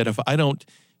knowing that if I don't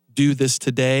do this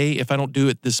today, if I don't do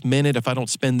it this minute, if I don't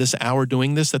spend this hour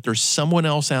doing this, that there's someone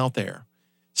else out there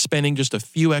spending just a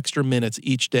few extra minutes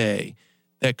each day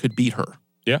that could beat her.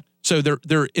 Yeah. So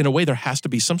there in a way, there has to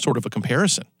be some sort of a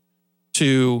comparison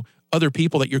to other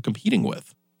people that you're competing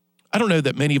with. I don't know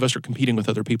that many of us are competing with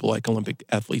other people like Olympic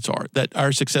athletes are, that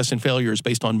our success and failure is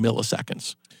based on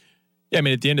milliseconds. Yeah, I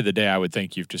mean, at the end of the day, I would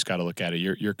think you've just got to look at it.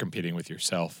 You're competing with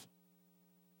yourself.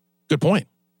 Good point.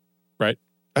 Right?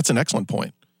 That's an excellent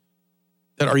point.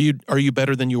 That are you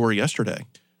better than you were yesterday?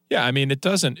 Yeah, I mean, it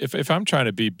doesn't. If I'm trying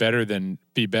to be better than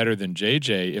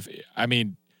JJ,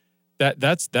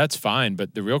 that's fine.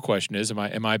 But the real question is,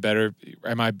 am I better?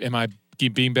 Am I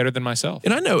being better than myself?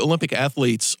 And I know Olympic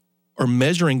athletes are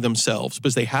measuring themselves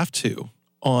because they have to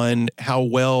on how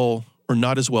well or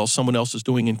not as well someone else is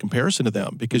doing in comparison to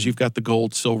them, because you've got the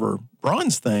gold, silver,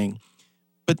 bronze thing.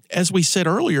 But as we said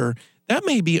earlier, that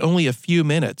may be only a few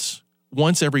minutes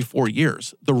once every 4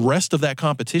 years. The rest of that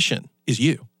competition is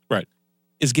you. Right.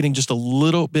 Is getting just a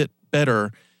little bit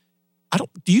better.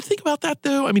 Do you think about that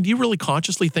though? I mean, do you really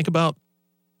consciously think about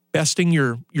besting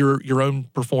your own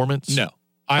performance? No.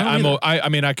 I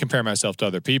mean, I compare myself to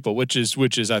other people, which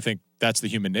is I think that's the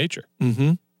human nature. Mm-hmm.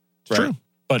 Right? True.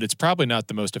 But it's probably not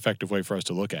the most effective way for us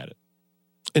to look at it.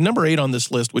 And number 8 on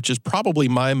this list, which is probably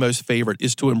my most favorite,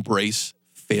 is to embrace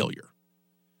failure.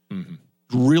 Mm-hmm.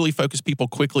 Really focus people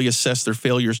quickly assess their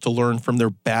failures to learn from their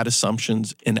bad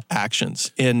assumptions and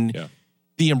actions. And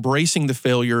the embracing the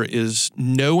failure is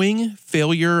knowing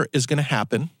failure is going to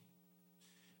happen.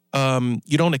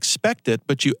 You don't expect it,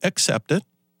 but you accept it.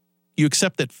 You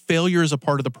accept that failure is a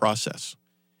part of the process,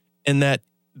 and that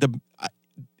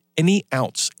any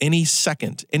ounce, any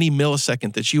second, any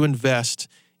millisecond that you invest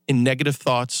in negative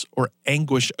thoughts or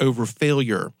anguish over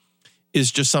failure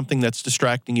is just something that's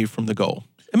distracting you from the goal.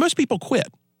 And most people quit.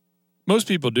 Most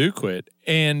people do quit,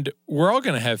 and we're all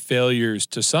going to have failures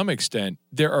to some extent.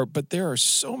 But there are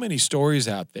so many stories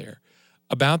out there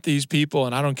about these people,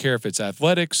 and I don't care if it's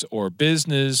athletics or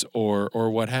business or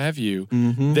what have you,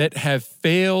 that have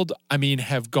failed. I mean,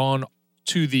 have gone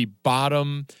to the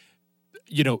bottom,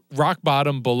 rock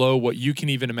bottom below what you can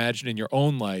even imagine in your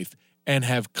own life, and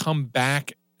have come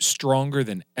back stronger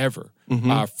than ever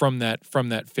from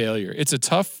that failure. It's a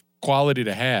tough quality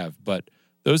to have, but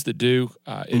those that do,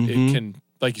 it can,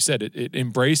 like you said, it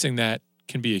embracing that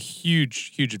can be a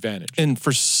huge, huge advantage. And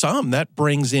for some, that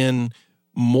brings in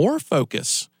more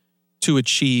focus to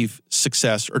achieve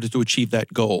success or to achieve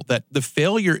that goal. That the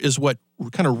failure is what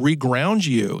kind of regrounds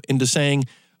you into saying,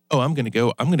 "Oh, I'm going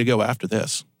to go after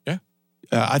this." Yeah,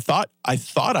 I thought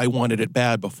I wanted it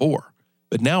bad before,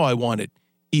 but now I want it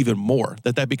even more.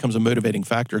 That becomes a motivating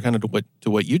factor, kind of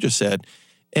to what you just said.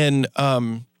 And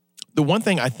the one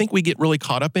thing I think we get really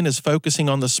caught up in is focusing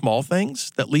on the small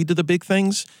things that lead to the big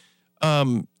things.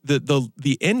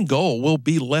 The end goal will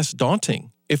be less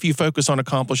daunting if you focus on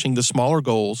accomplishing the smaller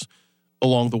goals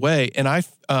along the way. And I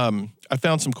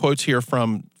found some quotes here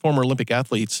from former Olympic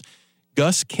athletes.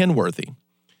 Gus Kenworthy: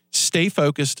 stay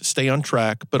focused, stay on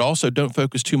track, but also don't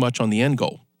focus too much on the end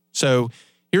goal. So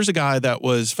here's a guy that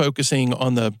was focusing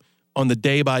on the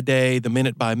day by day, the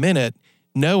minute by minute,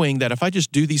 knowing that if I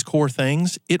just do these core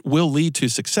things, it will lead to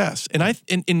success. And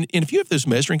if you have those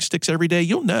measuring sticks every day,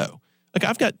 you'll know. Like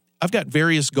I've got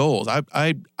various goals.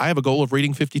 I have a goal of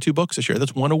reading 52 books this year.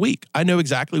 That's one a week. I know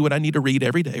exactly what I need to read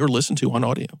every day or listen to on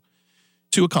audio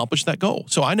to accomplish that goal.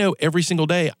 So I know every single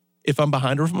day if I'm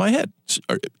behind or if I'm ahead.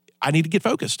 I need to get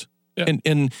focused. Yeah.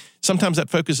 And sometimes that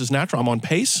focus is natural. I'm on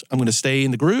pace. I'm going to stay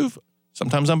in the groove.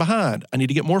 Sometimes I'm behind. I need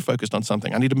to get more focused on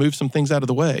something. I need to move some things out of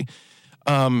the way.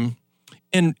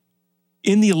 And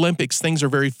in the Olympics, things are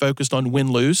very focused on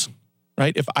win-lose,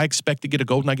 right? If I expect to get a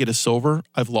gold and I get a silver,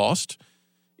 I've lost.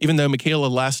 Even though Michaela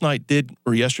last night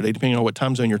or yesterday, depending on what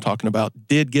time zone you're talking about,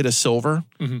 did get a silver.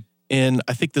 Mm-hmm. And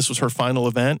I think this was her final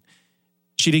event.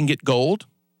 She didn't get gold,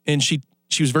 and she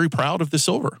was very proud of the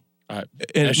silver.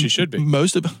 As she should be.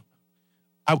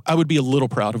 I would be a little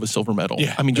proud of a silver medal.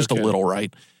 Yeah, I mean, just a little,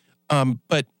 right?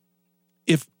 But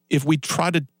if we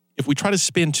try to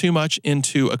spin too much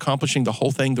into accomplishing the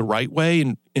whole thing the right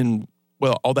way, and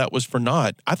all that was for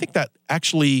naught, I think that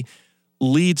actually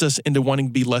leads us into wanting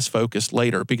to be less focused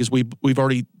later, because we've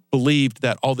already believed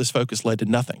that all this focus led to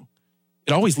nothing.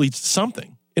 It always leads to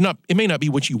something. It may not be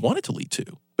what you want it to lead to,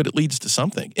 but it leads to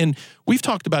something. And we've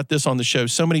talked about this on the show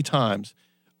so many times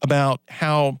about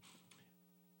how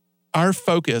our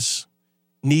focus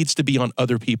needs to be on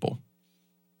other people.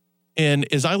 And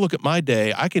as I look at my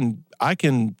day, I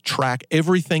can track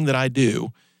everything that I do,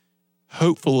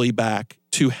 hopefully back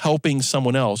to helping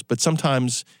someone else. But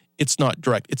sometimes it's not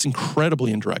direct. It's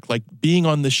incredibly indirect. Like being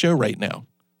on this show right now.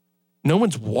 No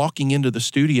one's walking into the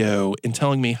studio and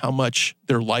telling me how much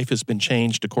their life has been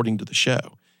changed according to the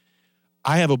show.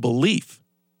 I have a belief,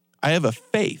 I have a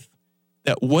faith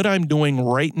that what I'm doing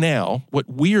right now, what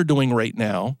we are doing right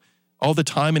now, all the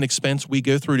time and expense we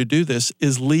go through to do this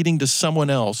is leading to someone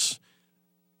else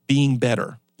being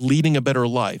better, leading a better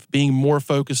life, being more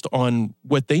focused on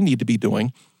what they need to be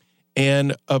doing.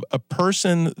 And a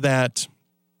person that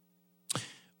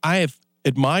I have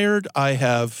admired, I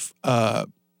have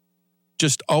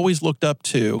just always looked up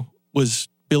to was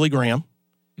Billy Graham.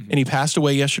 And he passed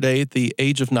away yesterday at the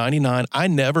age of 99. I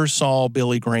never saw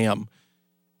Billy Graham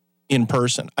in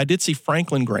person. I did see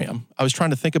Franklin Graham. I was trying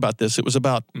to think about this. It was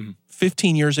about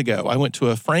 15 years ago. I went to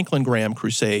a Franklin Graham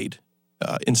crusade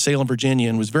in Salem, Virginia,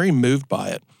 and was very moved by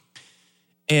it.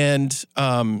 And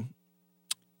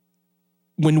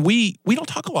when we don't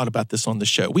talk a lot about this on the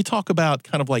show. We talk about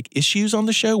kind of like issues on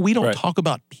the show. We don't talk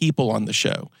about people on the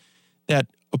show. That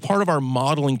a part of our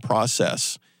modeling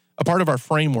process, a part of our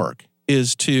framework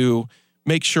is to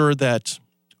make sure that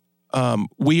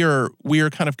we are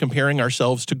kind of comparing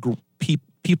ourselves to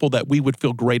people that we would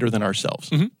feel greater than ourselves,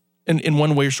 in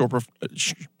one way,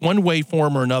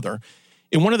 form, or another.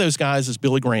 And one of those guys is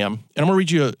Billy Graham. And I'm going to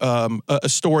read you a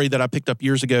story that I picked up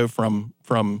years ago from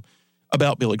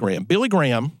about Billy Graham. Billy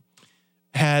Graham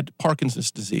had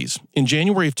Parkinson's disease. In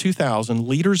January of 2000,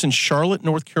 leaders in Charlotte,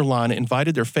 North Carolina,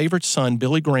 invited their favorite son,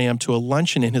 Billy Graham, to a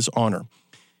luncheon in his honor.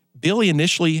 Billy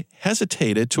initially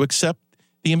hesitated to accept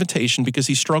the invitation because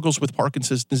he struggles with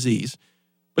Parkinson's disease.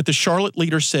 But the Charlotte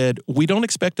leader said, "We don't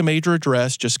expect a major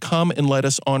address, just come and let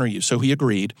us honor you." So he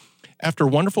agreed. After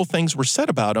wonderful things were said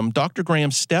about him, Dr.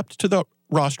 Graham stepped to the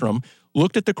rostrum,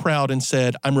 looked at the crowd, and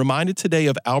said, "I'm reminded today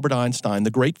of Albert Einstein, the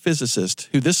great physicist,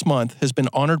 who this month has been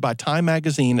honored by Time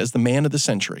magazine as the man of the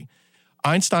century.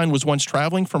 Einstein was once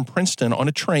traveling from Princeton on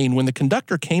a train when the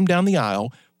conductor came down the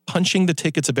aisle, punching the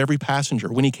tickets of every passenger.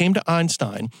 When he came to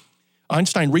Einstein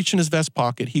reached in his vest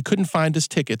pocket. He couldn't find his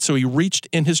ticket, so he reached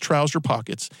in his trouser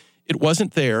pockets. It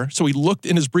wasn't there, so he looked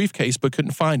in his briefcase but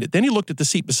couldn't find it. Then he looked at the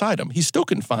seat beside him. He still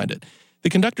couldn't find it. The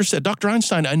conductor said, "Dr.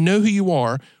 Einstein, I know who you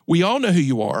are. We all know who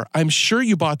you are. I'm sure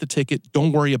you bought the ticket.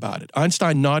 Don't worry about it."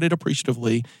 Einstein nodded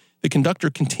appreciatively. The conductor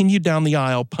continued down the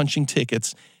aisle, punching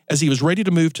tickets. As he was ready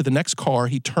to move to the next car,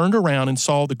 he turned around and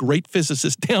saw the great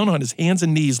physicist down on his hands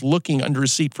and knees looking under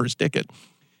his seat for his ticket.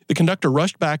 The conductor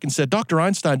rushed back and said, Dr.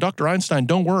 Einstein,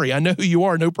 don't worry. I know who you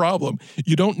are, no problem.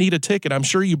 You don't need a ticket. I'm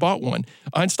sure you bought one."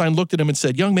 Einstein looked at him and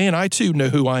said, "Young man, I too know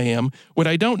who I am. What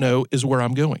I don't know is where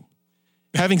I'm going."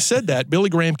 Having said that, Billy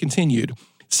Graham continued,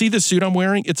 "See this suit I'm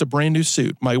wearing? It's a brand new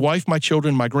suit. My wife, my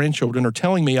children, my grandchildren are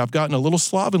telling me I've gotten a little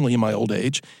slovenly in my old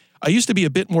age. I used to be a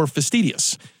bit more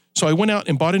fastidious. So I went out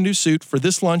and bought a new suit for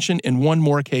this luncheon and one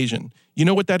more occasion. You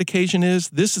know what that occasion is?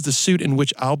 This is the suit in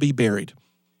which I'll be buried.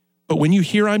 But when you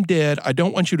hear I'm dead, I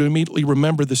don't want you to immediately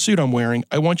remember the suit I'm wearing.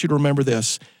 I want you to remember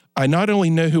this. I not only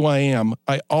know who I am,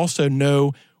 I also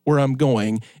know where I'm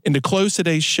going." And to close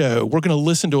today's show, we're going to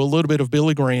listen to a little bit of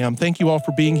Billy Graham. Thank you all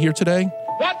for being here today.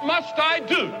 What must I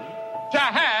do to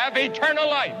have eternal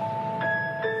life?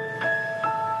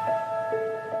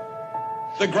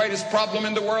 The greatest problem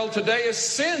in the world today is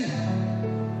sin.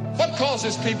 What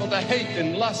causes people to hate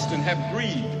and lust and have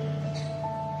greed?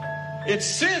 It's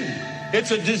sin. It's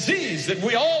a disease that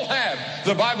we all have.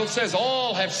 The Bible says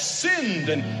all have sinned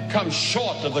and come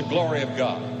short of the glory of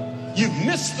God. You've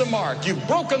missed the mark. You've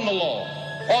broken the law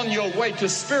on your way to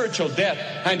spiritual death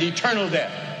and eternal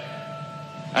death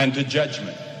and to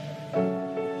judgment.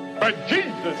 But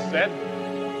Jesus said,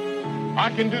 I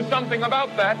can do something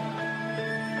about that.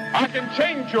 I can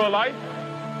change your life.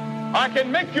 I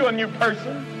can make you a new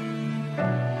person.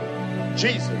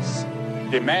 Jesus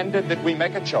demanded that we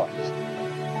make a choice.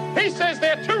 He says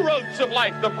there are two roads of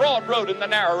life, the broad road and the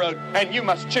narrow road, and you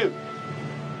must choose.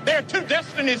 There are two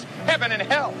destinies, heaven and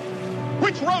hell.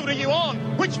 Which road are you on?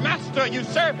 Which master are you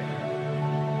serving?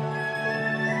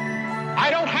 I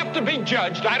don't have to be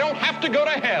judged. I don't have to go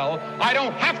to hell. I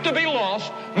don't have to be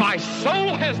lost. My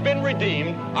soul has been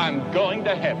redeemed. I'm going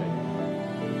to heaven.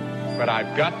 But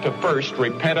I've got to first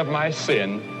repent of my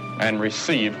sin and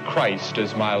receive Christ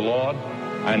as my Lord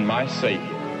and my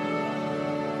Savior.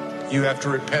 You have to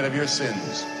repent of your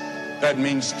sins. That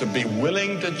means to be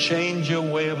willing to change your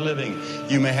way of living.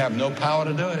 You may have no power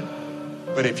to do it,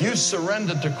 but if you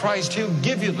surrender to Christ, He'll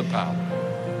give you the power.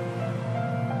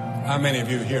 How many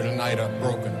of you here tonight are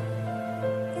broken,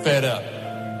 fed up,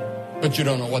 but you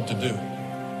don't know what to do?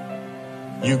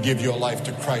 You give your life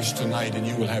to Christ tonight and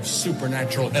you will have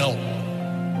supernatural help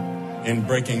in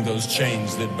breaking those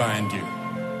chains that bind you.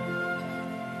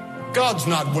 God's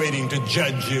not waiting to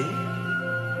judge you.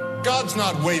 God's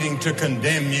not waiting to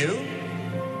condemn you.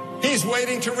 He's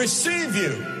waiting to receive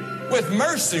you with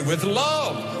mercy, with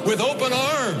love, with open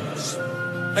arms,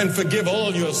 and forgive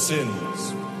all your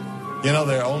sins. You know,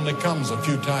 there only comes a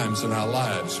few times in our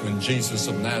lives when Jesus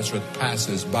of Nazareth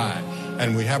passes by,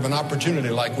 and we have an opportunity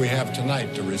like we have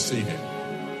tonight to receive him.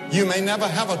 You may never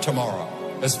have a tomorrow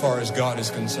as far as God is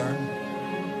concerned.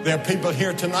 There are people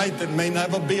here tonight that may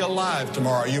never be alive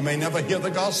tomorrow. You may never hear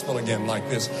the gospel again like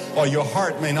this, or your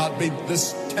heart may not be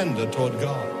this tender toward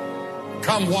God.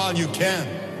 Come while you can,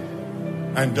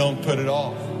 and don't put it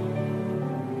off.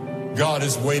 God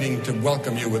is waiting to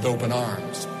welcome you with open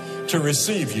arms, to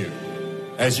receive you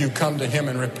as you come to him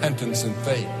in repentance and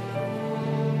faith.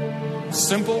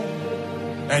 Simple,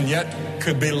 and yet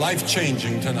could be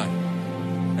life-changing tonight.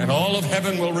 And all of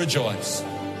heaven will rejoice.